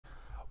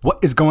What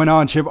is going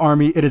on, SHIB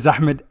Army? It is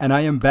Ahmed, and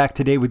I am back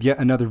today with yet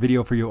another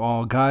video for you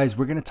all. Guys,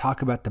 we're going to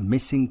talk about the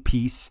missing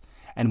piece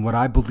and what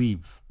I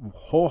believe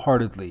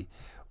wholeheartedly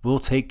will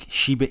take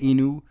Shiba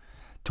Inu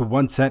to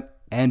 1 cent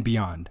and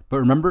beyond. But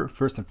remember,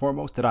 first and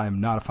foremost, that I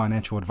am not a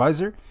financial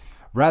advisor.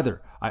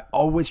 Rather, I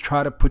always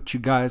try to put you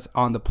guys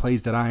on the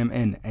plays that I am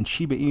in, and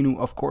Shiba Inu,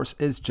 of course,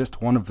 is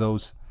just one of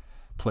those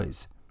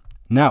plays.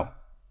 Now,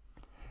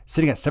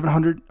 sitting at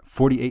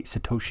 748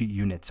 Satoshi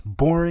units.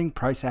 Boring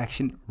price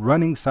action,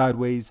 running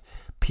sideways.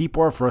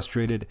 People are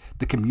frustrated.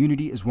 The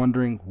community is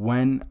wondering,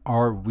 when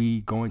are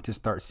we going to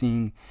start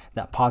seeing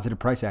that positive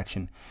price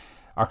action?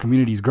 Our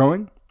community is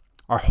growing.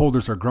 Our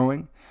holders are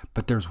growing.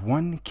 But there's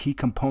one key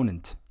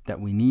component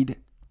that we need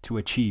to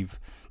achieve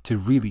to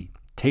really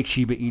take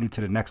Shiba Inu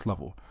to the next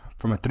level.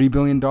 From a $3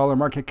 billion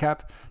market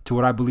cap to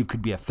what I believe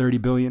could be a 30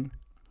 billion,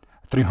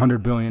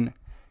 300 billion,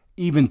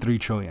 even 3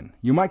 trillion.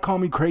 You might call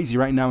me crazy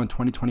right now in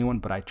 2021,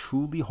 but I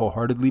truly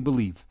wholeheartedly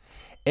believe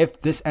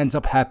if this ends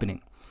up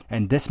happening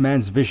and this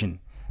man's vision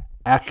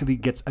actually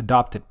gets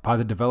adopted by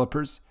the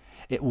developers,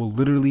 it will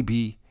literally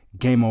be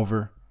game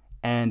over,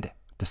 and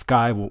the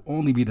sky will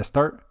only be the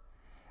start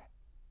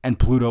and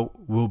Pluto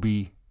will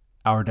be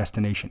our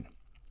destination.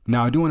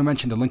 Now, I do want to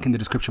mention the link in the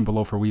description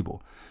below for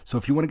Webull. So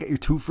if you want to get your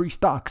 2 free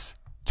stocks,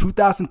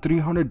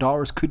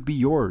 $2,300 could be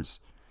yours.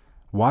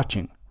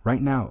 Watching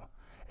right now,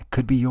 it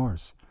could be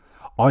yours.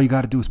 All you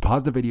got to do is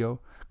pause the video,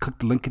 click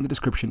the link in the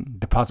description,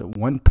 deposit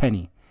 1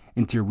 penny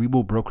into your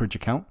Webull brokerage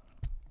account,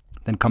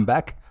 then come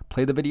back,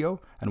 play the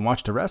video, and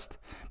watch the rest.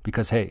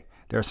 Because, hey,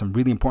 there are some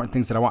really important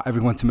things that I want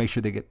everyone to make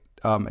sure they get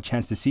a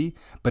chance to see.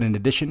 But in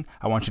addition,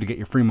 I want you to get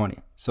your free money.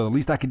 So the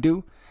least I could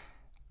do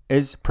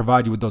is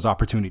provide you with those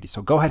opportunities.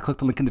 So go ahead, click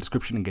the link in the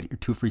description and get your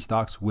 2 free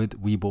stocks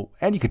with Webull.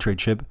 And you can trade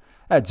SHIB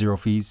at 0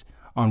 fees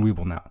on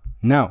Webull now.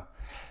 Now,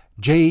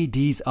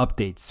 JD's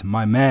updates,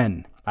 my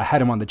man. I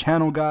had him on the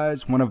channel,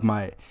 guys, one of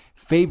my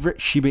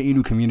favorite Shiba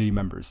Inu community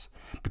members,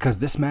 because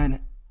this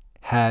man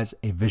has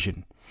a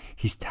vision.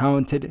 He's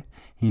talented,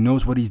 he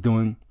knows what he's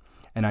doing,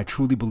 and I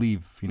truly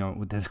believe,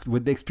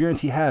 with the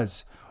experience he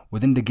has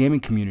within the gaming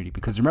community,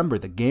 because remember,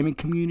 the gaming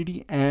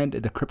community and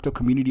the crypto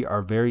community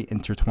are very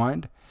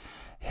intertwined.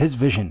 His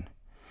vision,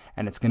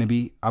 and it's going to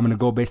be, I'm going to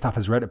go based off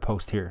his Reddit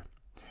post here,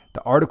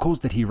 the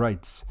articles that he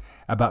writes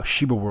about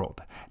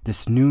SHIBAWORLD,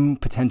 this new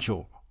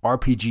potential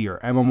RPG or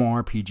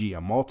MMORPG, a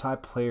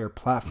multiplayer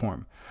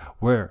platform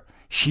where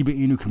Shiba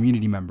Inu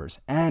community members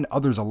and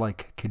others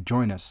alike could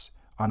join us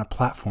on a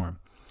platform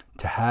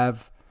to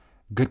have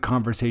good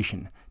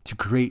conversation, to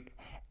create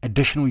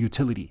additional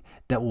utility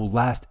that will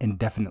last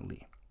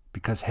indefinitely.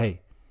 Because,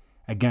 hey,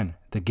 again,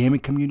 the gaming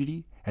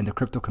community and the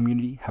crypto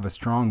community have a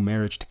strong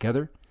marriage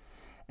together.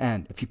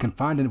 And if you can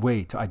find a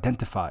way to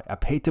identify a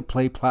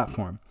pay-to-play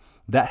platform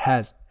that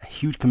has a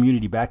huge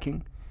community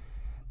backing,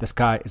 the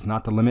sky is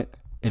not the limit.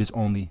 It is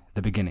only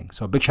the beginning.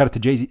 So a big shout out to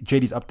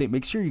JD's update.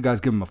 Make sure you guys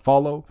give him a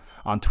follow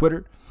on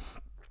Twitter.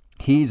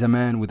 He's a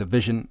man with a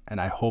vision, and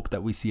I hope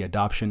that we see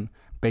adoption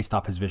based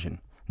off his vision.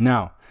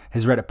 Now,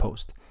 his Reddit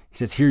post. He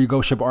says, here you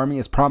go, SHIB Army.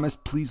 As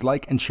promised, please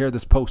like and share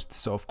this post.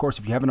 So, of course,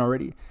 if you haven't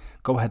already,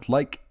 go ahead,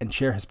 like and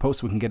share his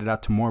post so we can get it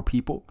out to more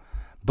people.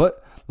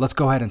 But let's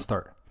go ahead and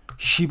start.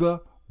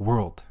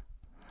 SHIBAWORLD.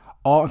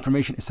 All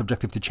information is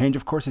subjective to change,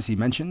 of course, as he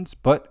mentions,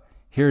 but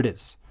here it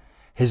is.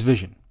 His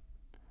vision.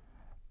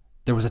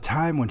 There was a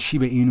time when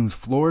Shiba Inus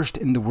flourished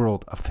in the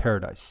world of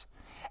paradise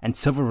and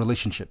civil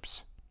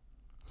relationships.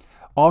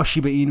 All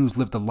Shiba Inus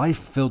lived a life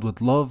filled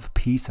with love,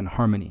 peace, and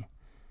harmony.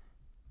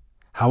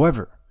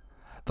 However,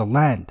 the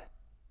land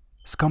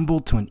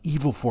succumbed to an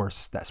evil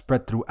force that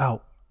spread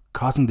throughout,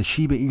 causing the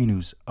Shiba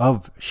Inus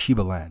of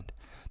Shiba Land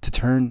to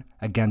turn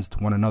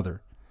against one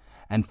another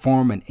and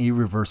form an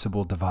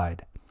irreversible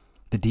divide.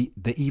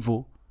 The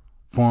evil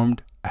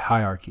formed a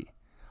hierarchy.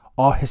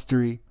 All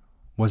history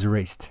was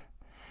erased.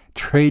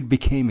 Trade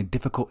became a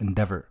difficult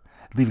endeavor,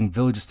 leaving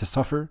villages to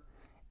suffer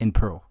in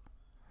peril.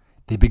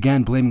 They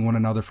began blaming one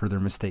another for their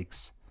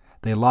mistakes.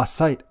 They lost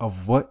sight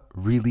of what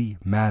really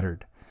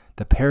mattered.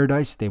 The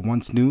paradise they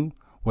once knew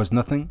was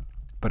nothing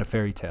but a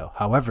fairy tale.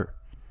 However,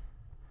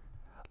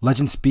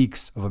 legend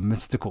speaks of a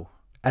mystical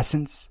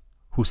essence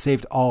who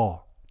saved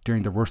all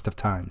during the worst of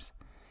times.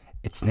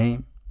 Its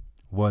name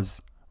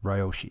was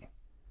Ryoshi.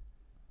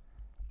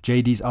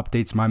 JD's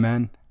updates, my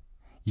man.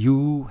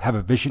 You have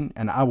a vision,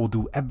 and I will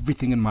do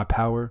everything in my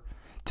power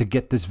to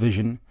get this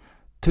vision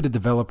to the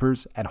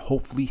developers and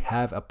hopefully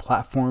have a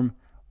platform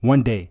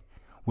one day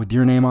with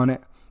your name on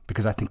it,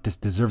 because I think this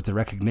deserves the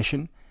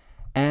recognition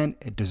and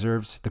it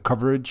deserves the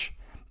coverage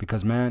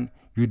because, man,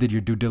 you did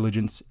your due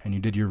diligence and you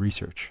did your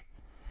research.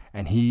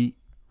 And he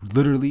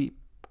literally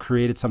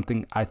created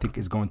something I think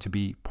is going to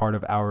be part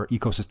of our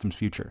ecosystem's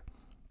future.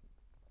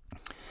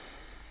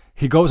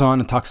 He goes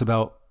on and talks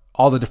about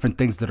all the different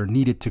things that are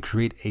needed to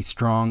create a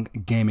strong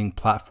gaming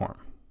platform.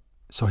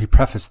 So he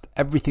prefaced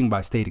everything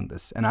by stating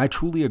this, and I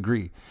truly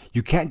agree.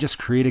 You can't just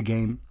create a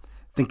game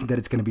thinking that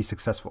it's going to be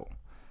successful.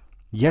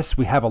 Yes,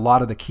 we have a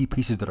lot of the key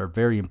pieces that are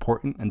very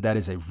important, and that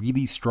is a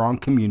really strong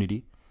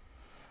community.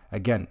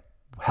 Again,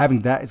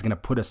 having that is going to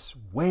put us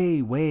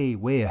way, way,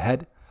 way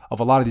ahead of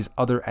a lot of these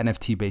other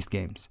NFT based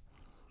games.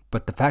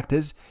 But the fact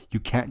is, you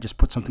can't just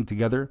put something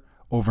together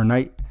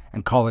overnight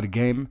and call it a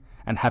game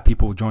and have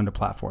people join the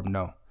platform.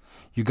 No,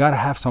 you got to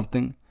have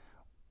something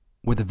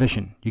with a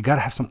vision. You got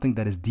to have something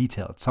that is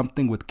detailed,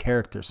 something with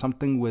character,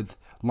 something with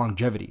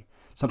longevity,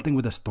 something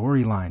with a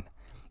storyline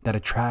that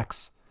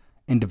attracts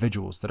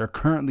individuals that are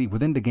currently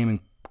within the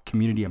gaming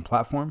community and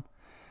platform,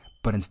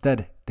 but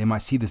instead they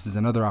might see this as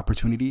another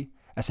opportunity,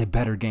 as a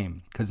better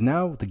game, because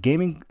now the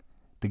gaming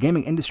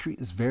industry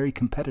is very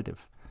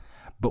competitive.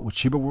 But with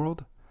Shiba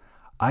World,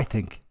 I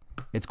think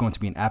it's going to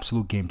be an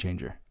absolute game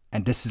changer,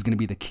 and this is going to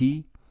be the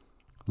key,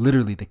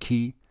 literally the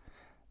key,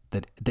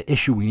 that the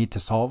issue we need to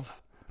solve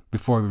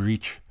before we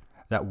reach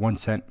that 1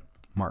 cent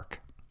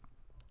mark.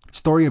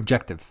 Story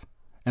objective.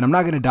 And I'm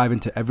not going to dive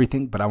into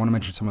everything, but I want to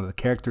mention some of the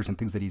characters and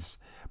things that he's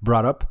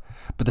brought up.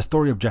 But the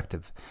story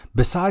objective.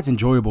 Besides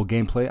enjoyable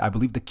gameplay, I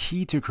believe the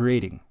key to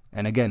creating,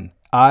 and again,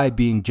 I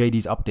being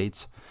JD's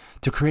updates,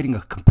 to creating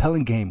a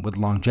compelling game with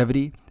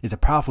longevity is a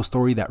powerful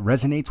story that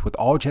resonates with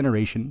all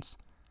generations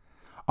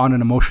on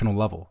an emotional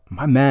level.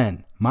 My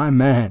man.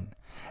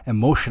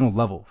 Emotional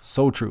level.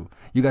 So true.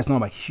 You guys know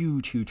I'm a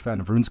huge fan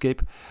of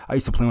RuneScape. I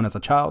used to play one as a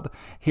child.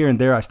 Here and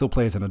there I still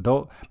play as an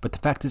adult. But the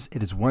fact is,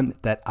 it is one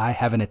that I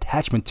have an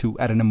attachment to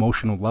at an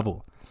emotional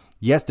level.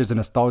 Yes, there's a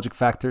nostalgic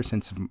factor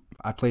since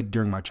I played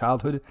during my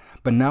childhood.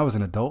 But now as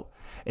an adult,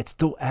 it's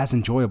still as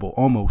enjoyable.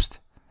 Almost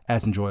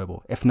as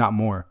enjoyable, if not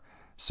more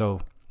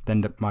so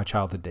than my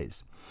childhood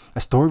days.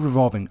 A story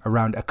revolving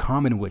around a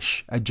common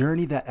wish. A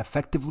journey that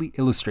effectively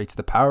illustrates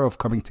the power of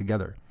coming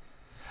together.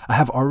 I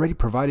have already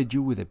provided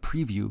you with a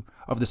preview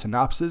of the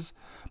synopsis,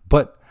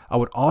 but I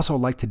would also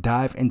like to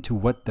dive into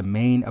what the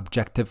main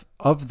objective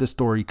of the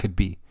story could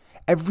be.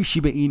 Every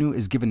Shiba Inu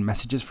is given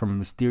messages from a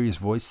mysterious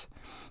voice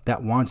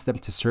that wants them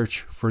to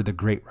search for the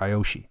great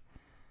Ryoshi.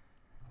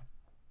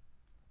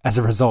 As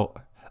a result,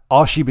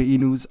 all Shiba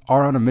Inus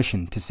are on a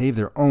mission to save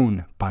their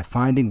own by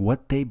finding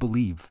what they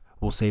believe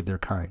will save their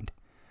kind.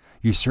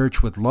 You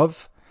search with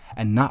love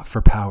and not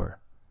for power.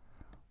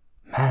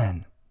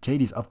 Man,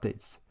 JD's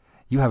updates.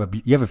 You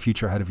have a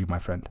future ahead of you, my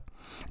friend.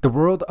 The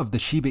world of the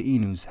Shiba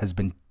Inus has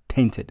been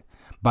tainted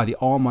by the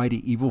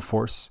almighty evil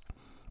force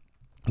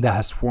that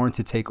has sworn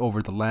to take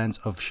over the lands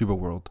of Shiba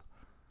World.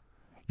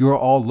 You are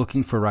all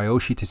looking for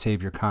Ryoshi to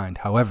save your kind.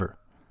 However,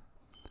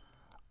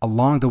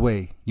 along the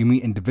way, you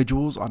meet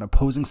individuals on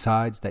opposing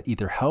sides that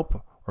either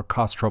help or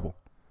cause trouble.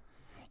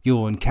 You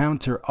will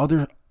encounter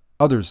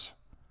others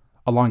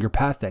along your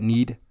path that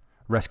need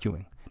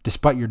rescuing.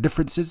 Despite your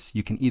differences,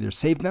 you can either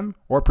save them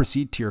or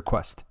proceed to your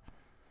quest.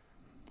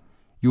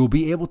 You will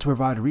be able to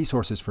provide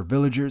resources for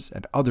villagers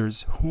and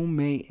others who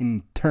may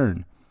in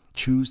turn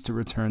choose to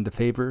return the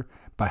favor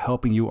by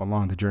helping you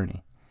along the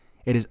journey.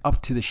 It is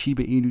up to the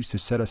Shiba Inus to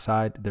set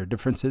aside their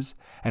differences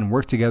and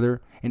work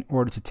together in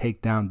order to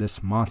take down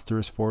this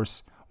monstrous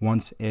force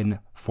once and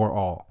for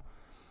all.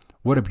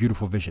 What a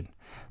beautiful vision.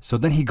 So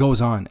then he goes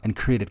on and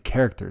created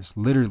characters,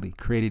 literally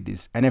created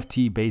these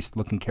NFT based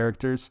looking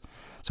characters.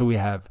 So we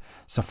have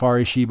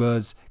Safari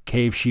Shibas,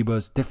 Cave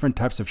Shibas, different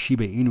types of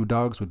Shiba Inu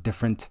dogs with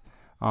different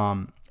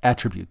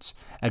attributes.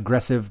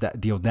 Aggressive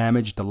that deal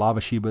damage, the lava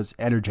Shibas,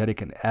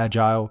 energetic and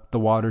agile, the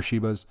water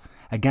Shibas.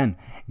 Again,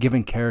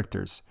 giving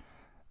characters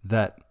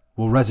that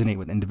will resonate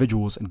with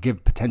individuals and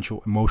give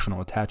potential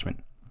emotional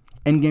attachment.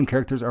 Endgame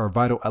characters are a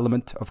vital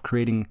element of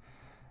creating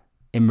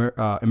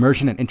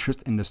immersion and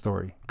interest in the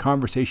story.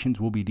 Conversations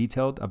will be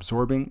detailed,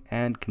 absorbing,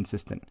 and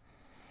consistent.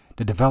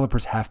 The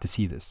developers have to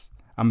see this.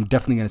 I'm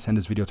definitely going to send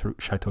this video to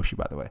Shaitoshi,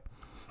 by the way.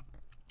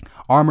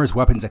 Armors,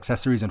 weapons,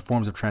 accessories, and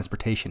forms of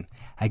transportation.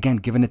 Again,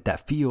 giving it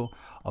that feel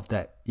of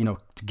that,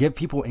 to give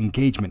people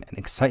engagement and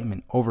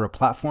excitement over a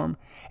platform,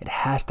 it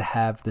has to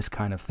have this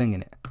kind of thing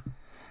in it.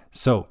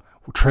 So,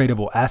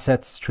 tradable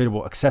assets,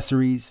 tradable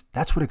accessories,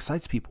 that's what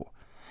excites people.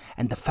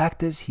 And the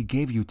fact is, he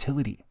gave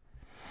utility.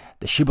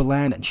 The Shiba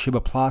land and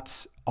Shiba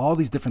plots, all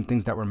these different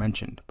things that were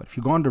mentioned. But if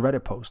you go on the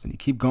Reddit post and you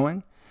keep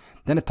going,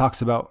 then it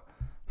talks about,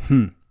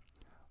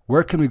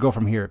 where can we go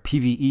from here?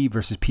 PvE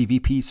versus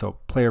PvP, so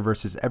player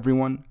versus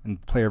everyone,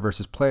 and player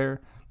versus player,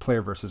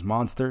 player versus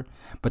monster.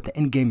 But the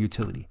in-game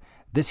utility.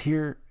 This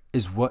here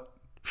is what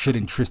should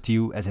interest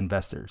you as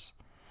investors.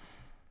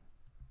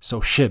 So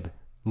SHIB,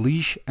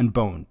 Leash, and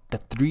Bone, the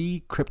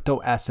 3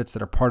 crypto assets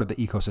that are part of the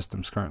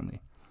ecosystems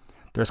currently.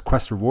 There's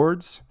quest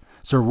rewards.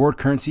 So reward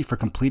currency for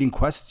completing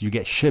quests, you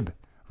get SHIB,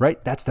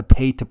 right? That's the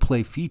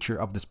pay-to-play feature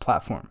of this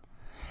platform.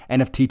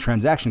 NFT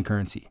transaction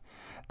currency.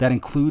 That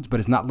includes, but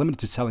is not limited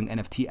to, selling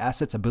NFT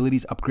assets,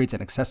 abilities, upgrades,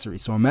 and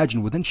accessories. So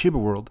imagine within Shiba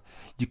World,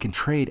 you can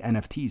trade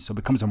NFTs, so it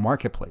becomes a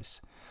marketplace.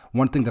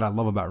 One thing that I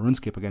love about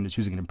RuneScape, again, just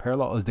using it in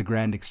parallel, is the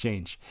Grand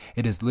Exchange.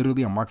 It is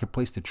literally a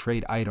marketplace to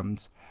trade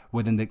items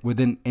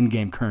within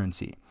in-game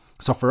currency.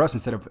 So for us,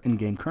 instead of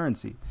in-game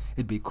currency,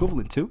 it'd be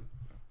equivalent to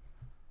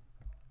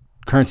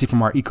currency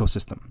from our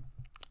ecosystem.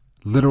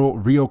 Literal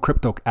real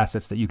crypto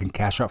assets that you can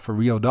cash out for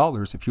real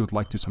dollars if you would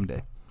like to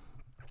someday.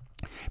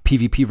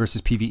 PvP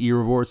versus PvE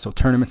rewards, so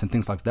tournaments and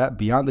things like that.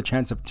 Beyond the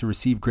chance to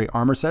receive great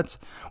armor sets,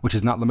 which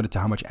is not limited to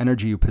how much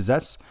energy you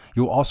possess,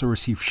 you will also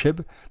receive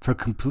SHIB for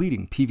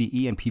completing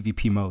PvE and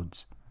PvP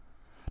modes.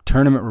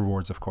 Tournament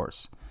rewards, of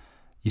course.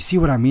 You see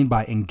what I mean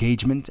by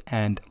engagement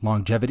and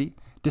longevity?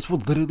 This will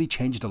literally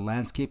change the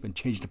landscape and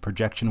change the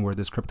projection where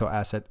this crypto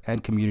asset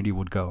and community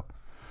would go.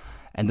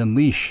 And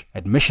unleash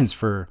admissions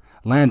for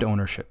land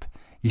ownership.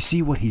 You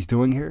see what he's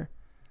doing here?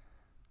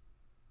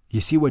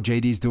 You see what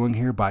JD is doing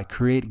here by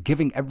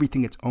giving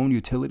everything its own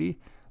utility,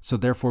 so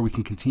therefore we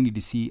can continue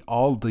to see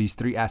all these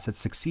three assets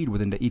succeed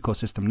within the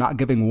ecosystem, not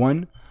giving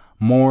one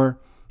more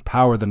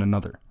power than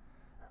another.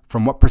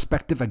 From what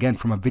perspective? Again,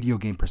 from a video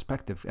game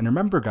perspective. And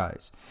remember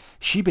guys,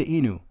 Shiba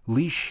Inu,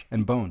 Leash,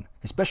 and Bone,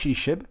 especially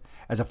SHIB,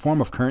 as a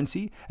form of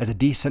currency, as a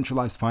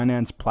decentralized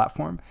finance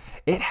platform,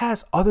 it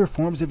has other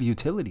forms of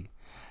utility.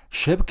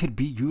 SHIB could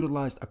be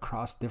utilized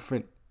across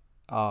different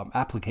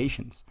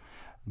applications.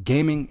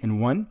 Gaming in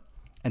one,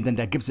 and then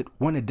that gives it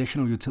one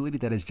additional utility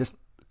that is just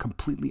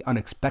completely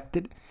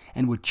unexpected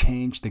and would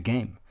change the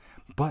game.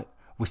 But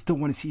we still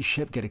want to see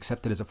SHIB get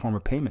accepted as a form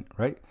of payment,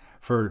 right?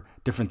 For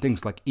different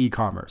things like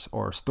e-commerce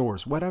or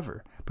stores,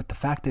 whatever. But the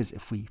fact is,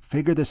 if we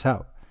figure this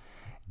out,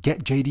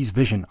 get JD's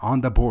vision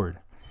on the board,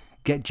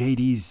 get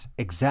JD's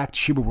exact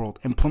SHIBA world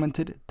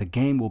implemented, the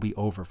game will be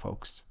over,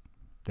 folks.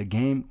 The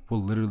game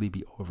will literally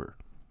be over.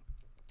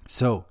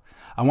 So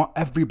I want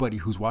everybody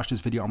who's watched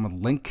this video, I'm going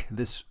to link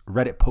this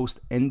Reddit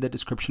post in the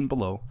description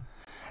below.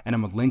 And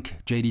I'm going to link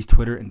JD's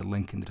Twitter in the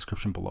link in the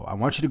description below. I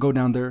want you to go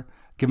down there,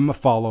 give him a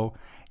follow,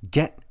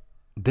 get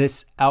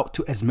this out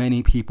to as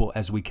many people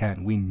as we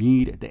can. We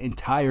need the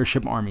entire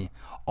SHIB army,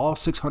 all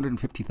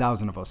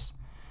 650,000 of us,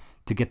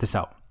 to get this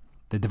out.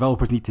 The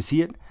developers need to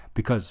see it,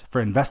 because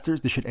for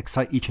investors, this should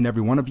excite each and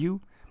every one of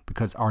you,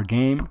 because our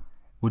game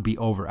would be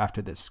over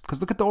after this. Because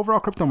look at the overall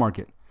crypto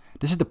market.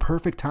 This is the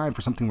perfect time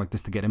for something like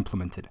this to get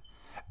implemented.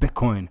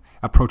 Bitcoin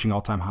approaching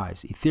all-time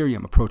highs,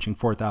 Ethereum approaching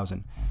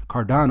 4,000,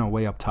 Cardano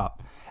way up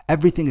top.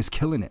 Everything is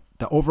killing it.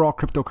 The overall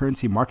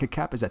cryptocurrency market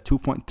cap is at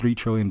 $2.3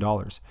 trillion,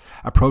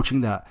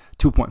 approaching that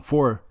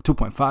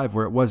 2.5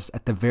 where it was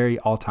at the very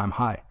all-time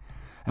high.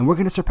 And we're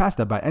going to surpass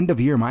that. By end of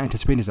year, my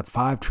anticipation is a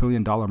 $5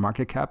 trillion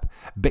market cap,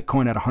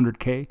 Bitcoin at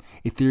 100K,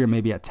 Ethereum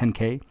maybe at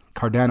 10K,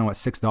 Cardano at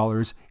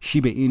 $6,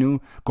 Shiba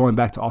Inu going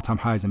back to all-time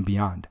highs and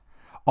beyond.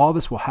 All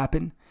this will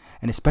happen,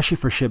 and especially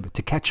for SHIB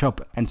to catch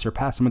up and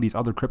surpass some of these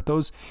other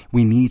cryptos,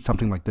 we need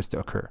something like this to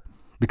occur,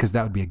 because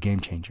that would be a game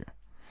changer.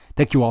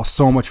 Thank you all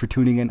so much for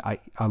tuning in. I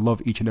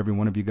love each and every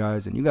one of you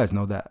guys, and you guys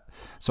know that.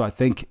 So I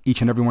thank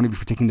each and every one of you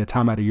for taking the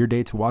time out of your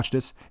day to watch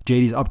this.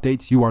 JD's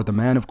updates, you are the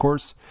man, of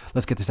course.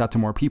 Let's get this out to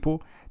more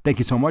people. Thank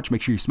you so much.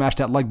 Make sure you smash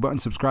that like button,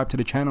 subscribe to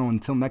the channel.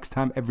 Until next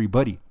time,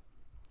 everybody,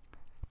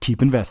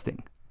 keep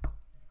investing.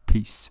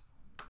 Peace.